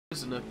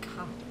prisoner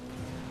camp.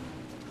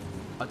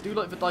 I do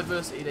like the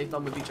diversity they've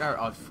done with each area.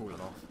 I've fallen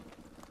off.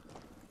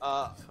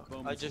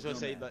 I just want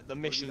to say that the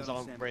missions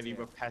aren't really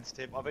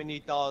repetitive. I've only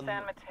done.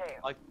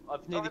 I've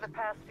nearly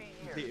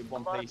completed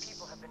one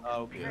place.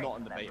 Not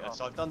in the beta.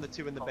 So I've done the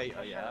 2 in the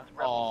beta, yeah.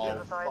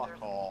 Oh,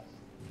 fuck off.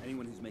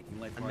 Anyone who's making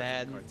life and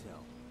then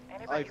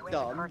I've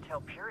done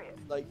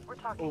like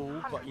all,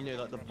 but you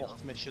know, like the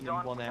boss mission in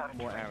one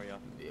more area.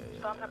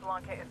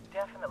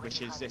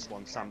 Which is this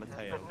one, San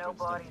Mateo.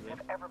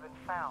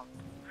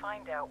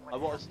 I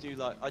wanted to do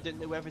like, I didn't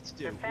know whether to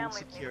do all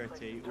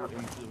security or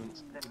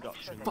influence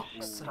production or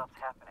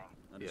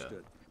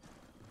Understood.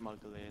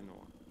 smuggling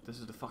or... This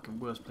is the fucking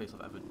worst place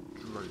I've ever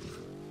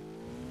drove.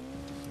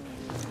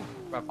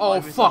 Bruv,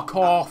 Oh, fuck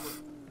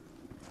off!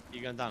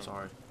 You going down?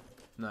 Sorry.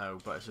 No,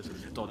 but it's just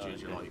as dodgy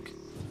as you like.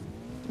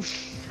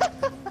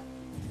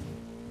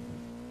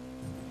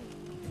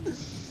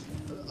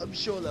 I'm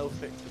sure they'll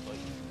fix the bike.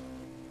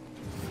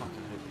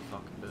 Fucking hope they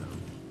fucking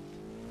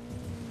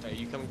do. Hey, are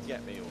you coming to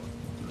get me or?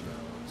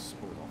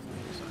 Spawn off in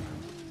a second.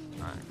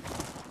 Alright.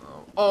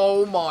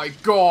 Oh my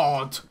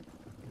god!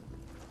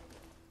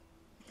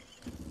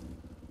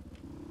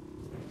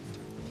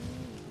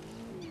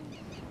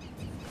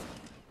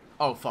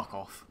 Oh, fuck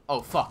off.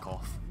 Oh, fuck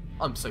off.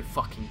 I'm so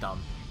fucking done.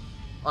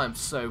 I'm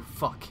so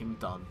fucking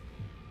done.